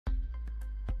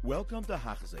Welcome to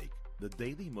Hachzik, the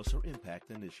Daily Musar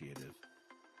Impact Initiative.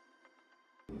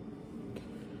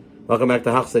 Welcome back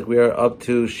to Hachzik. We are up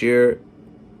to Shir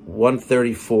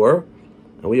 134,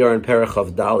 and we are in Perach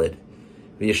of Dalid.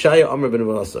 Yeshaya Amr ben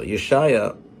Mesilas.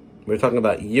 Yeshaya, we're talking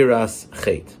about Yiras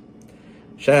Chet.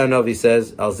 Yeshaya Novi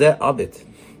says, Al Zeh Abit.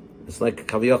 It's like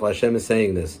Kaviyach Hashem is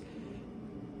saying this.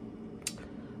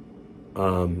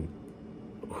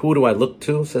 Who do I look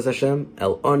to, says Hashem?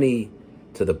 El Ani,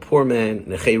 to the poor man,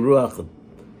 Nechei Ruach,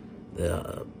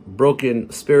 the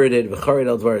broken-spirited, V'charid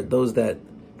al Dvar, those that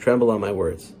tremble on my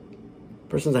words.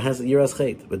 Person that has Yiras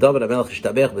Chet. V'David HaMelech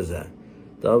ishtabech b'zeh.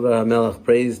 David HaMelech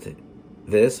praised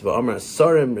this. V'Amar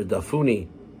Sarim Ridafuni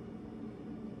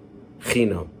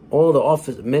Chinam.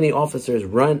 Many officers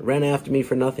ran after me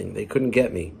for nothing. They couldn't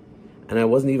get me. And I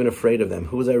wasn't even afraid of them.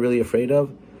 Who was I really afraid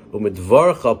of?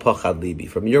 Umidvarcha pachad libi.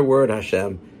 From your word,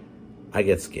 Hashem, I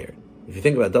get scared. If you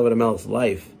think about David HaMelech's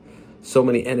life, so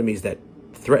many enemies that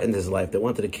threatened his life, that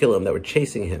wanted to kill him, that were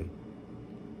chasing him.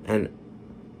 And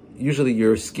usually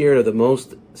you're scared of the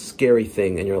most scary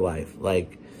thing in your life.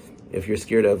 Like, if you're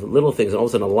scared of little things, and all of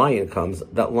a sudden a lion comes,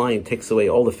 that lion takes away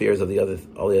all the fears of all the other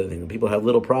things. When people have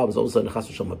little problems, all of a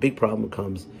sudden a big problem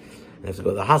comes, and they have to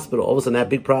go to the hospital. All of a sudden that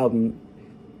big problem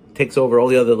takes over all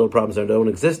the other little problems that don't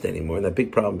exist anymore, and that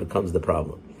big problem becomes the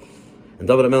problem. And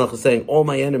David HaMelech is saying, all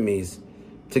my enemies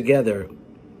together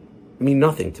mean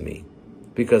nothing to me,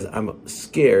 because I'm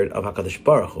scared of HaKadosh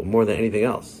Baruch Hu more than anything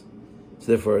else. So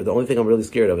therefore, the only thing I'm really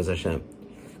scared of is Hashem.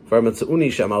 The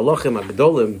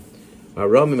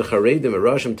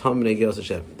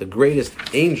greatest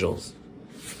angels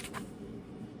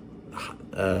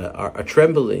are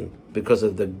trembling because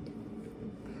of the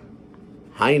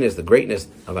highness, the greatness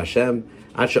of Hashem.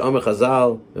 There's in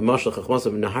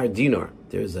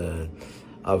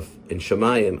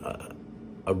Shemayim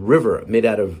a river made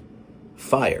out of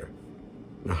fire,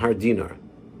 Nahar Dinar.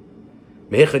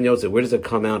 Where does it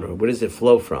come out, or where does it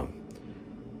flow from?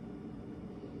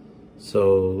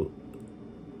 So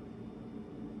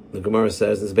the Gemara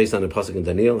says, this is based on the pasuk in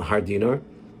Daniel, Nahar Dinar,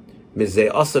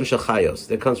 Mizeh Asan Shachayos.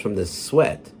 That comes from the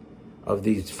sweat of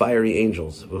these fiery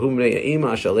angels.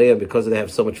 Because they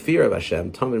have so much fear of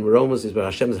Hashem, Tam and Meromos is by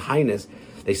Hashem's highness,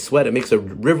 they sweat. It makes a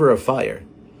river of fire.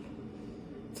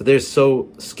 So they're so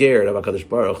scared of HaKadosh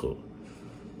Baruch Hu.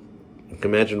 You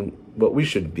can imagine what we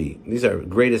should be. These are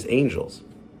greatest angels.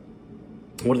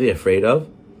 What are they afraid of?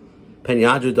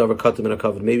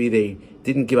 Maybe they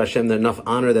didn't give Hashem enough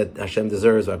honor that Hashem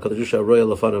deserves. Kvar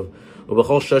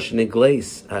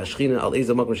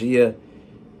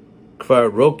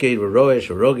roked v'roesh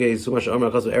v'roged sumash amar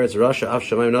kasu eretz rasha af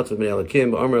shamayim notv min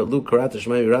elakim amar lu karat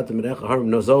shamayim v'ratim min echa harim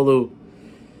nozolu.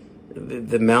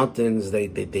 The mountains they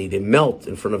melt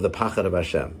in front of the pachad of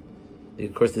Hashem.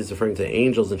 Of course, this is referring to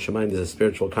angels and shamayim. These are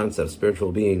spiritual concepts,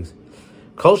 spiritual beings.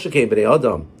 Kol shekei b'nei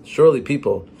adam. Surely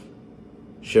people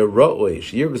sherooi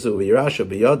sheyirgzu v'yirasha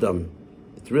b'yadam.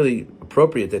 It's really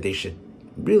appropriate that they should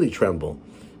really tremble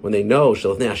when they know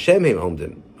shalofnei Hashem heim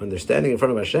omdim, when they're standing in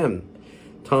front of Hashem.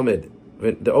 Tamid,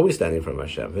 they're always standing in front of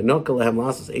Hashem. It's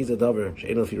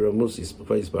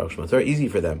very easy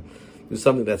for them to do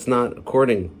something that's not in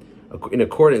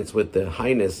accordance with the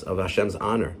highness of Hashem's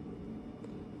honor.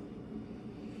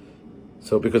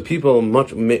 So, because people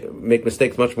make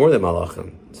mistakes much more than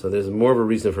malachim, so there's more of a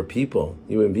reason for people,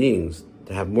 human beings,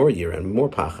 to have more yira and more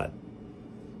pachad.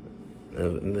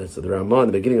 So the Ramah, in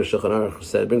the beginning of Shulchan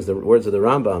Aruch, brings the words of the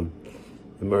Rambam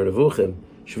in Mar Nevuchim,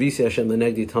 Shvisi Hashem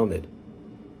lenegdi tamid.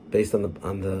 Based on the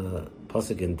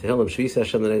pasuk in Tehillim, Shvisi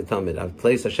Hashem l'nei tamid. I've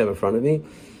placed Hashem in front of me.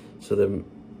 So the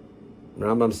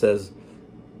Rambam says,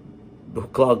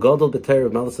 "Klal gadol b'teir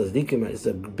of malas tzadikim." It's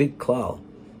a big klal.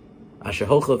 Asher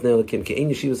holchav ne'elakim ke'ein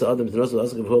yeshivas adam t'nosu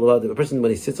l'asakav hulav. The person,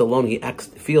 when he sits alone, he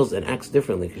feels and acts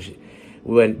differently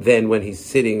than when he's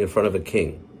sitting in front of a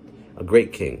king, a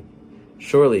great king.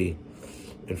 Surely,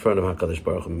 in front of Hakadosh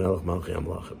Baruch Hu, Melech Malchei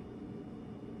Amlachim.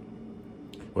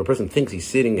 When a person thinks he's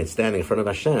sitting and standing in front of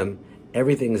Hashem,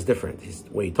 everything is different. The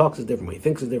way he talks is different, the way he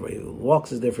thinks is different, the way he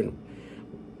walks is different,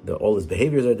 all his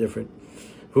behaviors are different.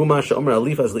 This is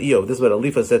what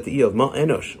Eliphaz said to Eov, Ma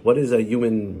enosh, what is a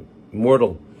human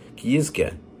mortal? How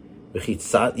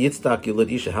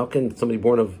can somebody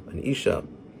born of an Isha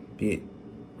be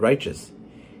righteous?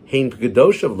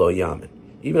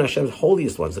 Even Hashem's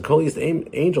holiest ones, the holiest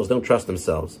angels, don't trust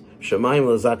themselves.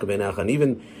 And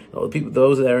even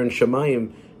those that are in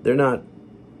Shemayim, they're not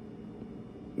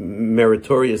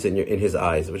meritorious in His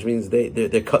eyes, which means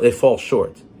they fall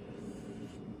short.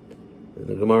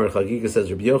 The Gemara Chagiga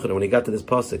says, Rabbi Yochanan, when he got to this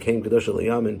pasuk, came Kadosh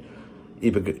Yamin, he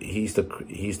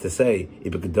used to say,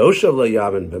 Ibn Kadosh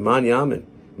Yamin, B'man Yamin,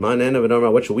 Man Ena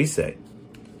V'Nomar. What should we say?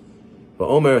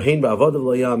 Va'omer hein ba'avodav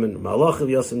lo yamin ma'alachiv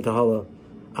yasim tahala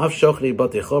af shochri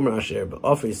batei chomer asher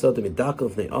ba'ofer yisodim midakal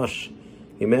v'nei osh.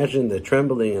 Imagine the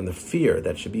trembling and the fear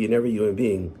that should be in every human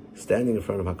being standing in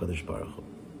front of HaKadosh Baruch Hu.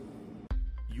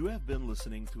 You have been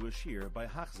listening to a shir by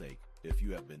Hachzeik. If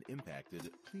you have been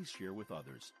impacted, please share with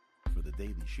others. For the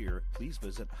daily shir, please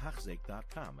visit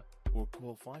Hachzeik.com or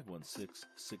call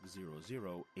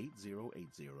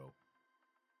 516-600-8080.